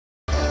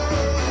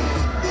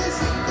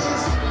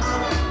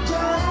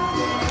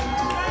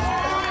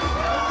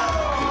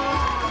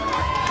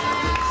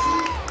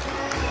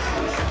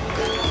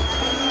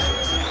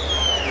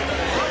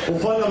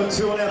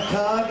2 on our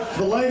card.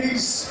 For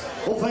ladies,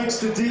 all thanks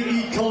to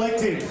DE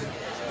Collective.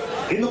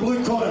 In the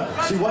blue corner,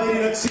 she weighed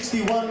in at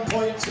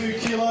 61.2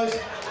 kilos.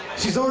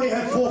 She's already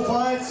had 4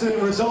 fights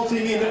and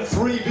resulting in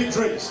 3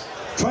 victories.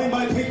 Trained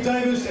by Pete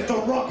Davis at the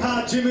Rock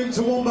Hard Gym in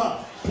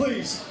Wmma.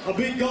 Please, a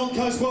big Gold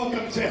Coast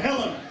welcome to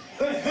Helen,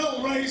 the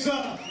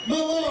Hellraiser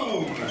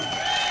Malone.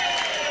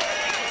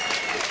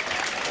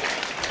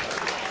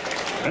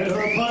 And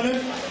her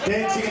opponent,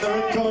 dancing in the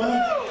red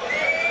corner.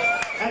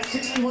 At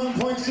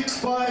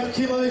 61.65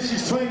 kilos,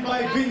 she's trained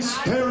by Vince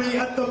Perry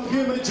at the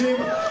Wmma Gym,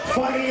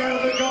 fighting out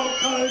of the Gold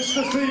Coast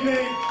this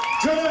evening,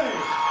 Janay,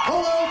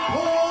 Hardy.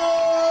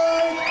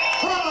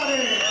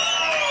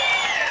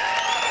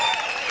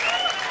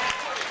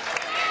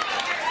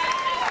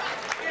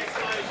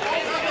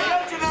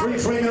 3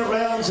 3-minute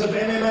rounds of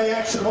MMA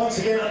action, once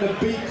again under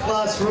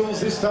B-class rules.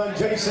 This time,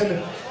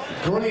 Jason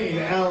Green,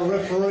 our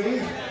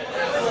referee.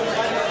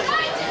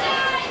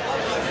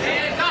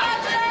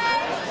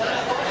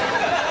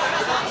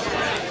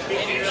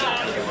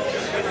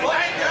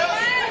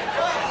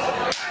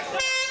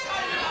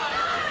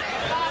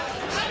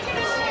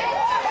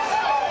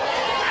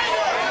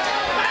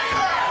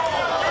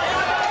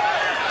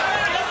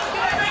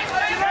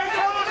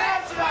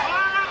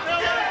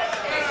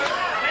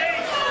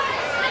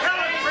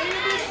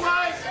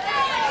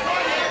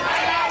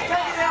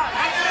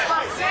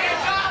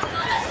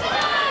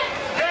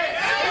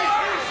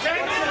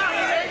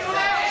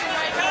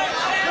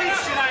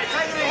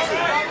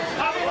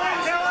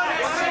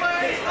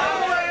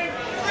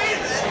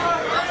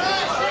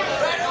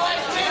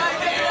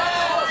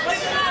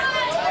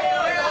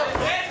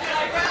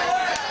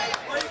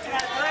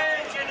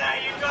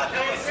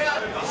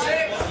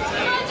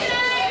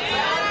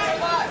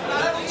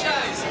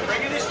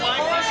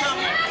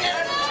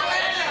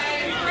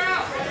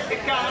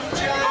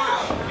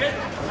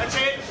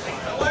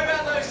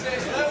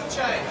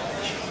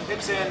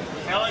 Hips in.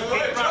 Helen,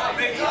 keep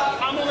right.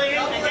 Pummel in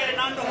and get an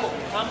underhook.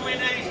 Pummel in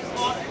easy.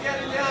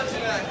 Get it down,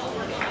 Janay.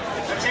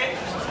 That's it.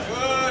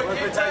 Good. Work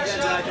with take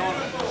that, Janay.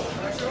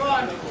 That's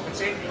right.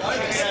 That's it.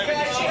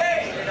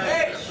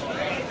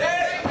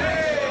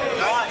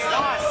 Nice,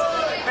 nice.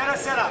 Better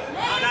setup. No,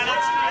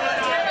 that's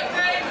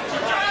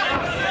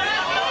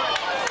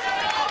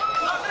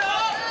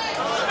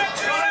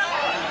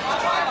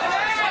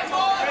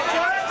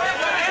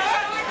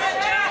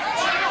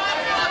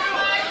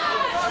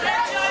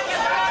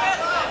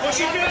push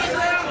your feet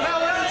around,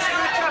 Helen, and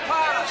switch up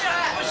harder.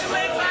 Push your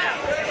legs out.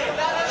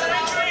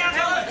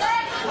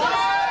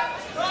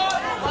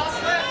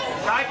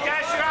 Take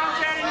dash your arms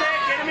down in there,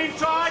 get them in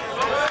tight.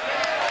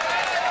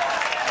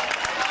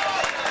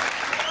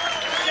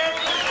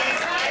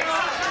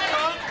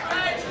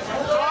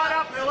 Tight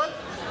up, Helen.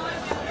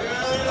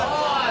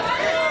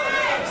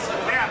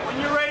 Now, when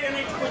you're ready, you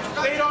need to put your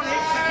feet on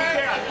hips and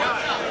kick out. Go.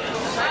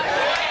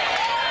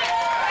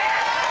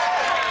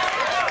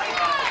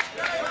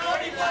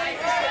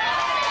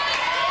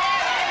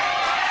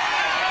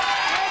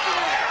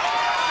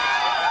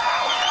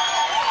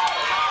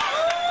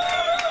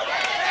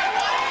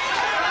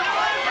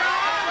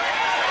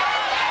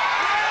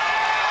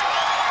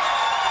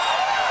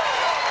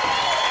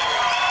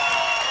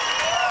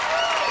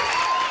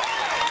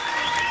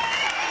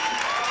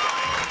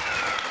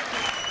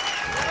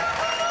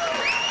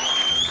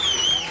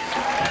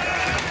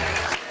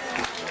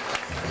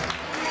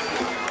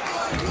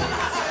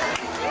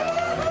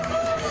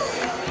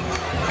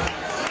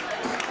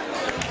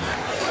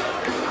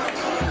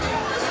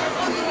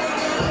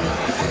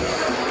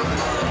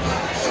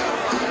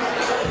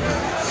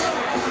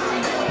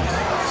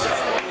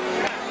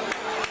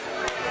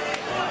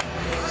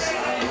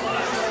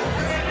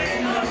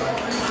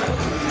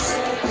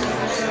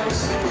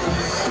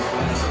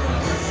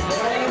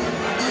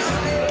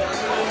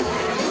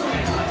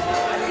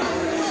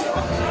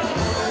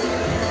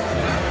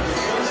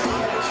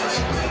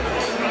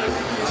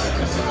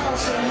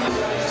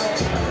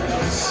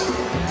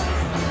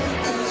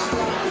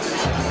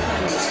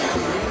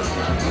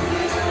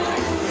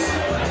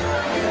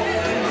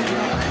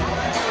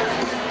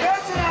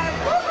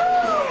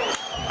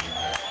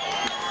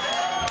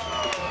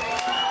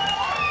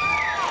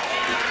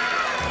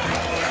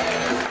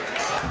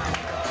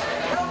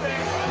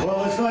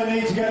 No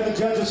need to go to the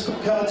judges'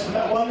 scorecards for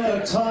that one.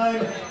 At a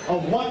time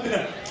of 1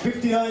 minute,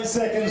 59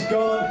 seconds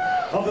gone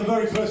of the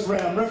very first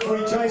round.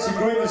 Referee Jason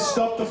Green has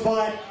stopped the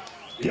fight.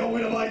 Your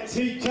winner by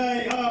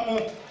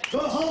TKO, the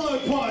Hollow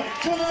Point,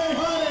 Janay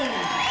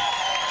Hardy.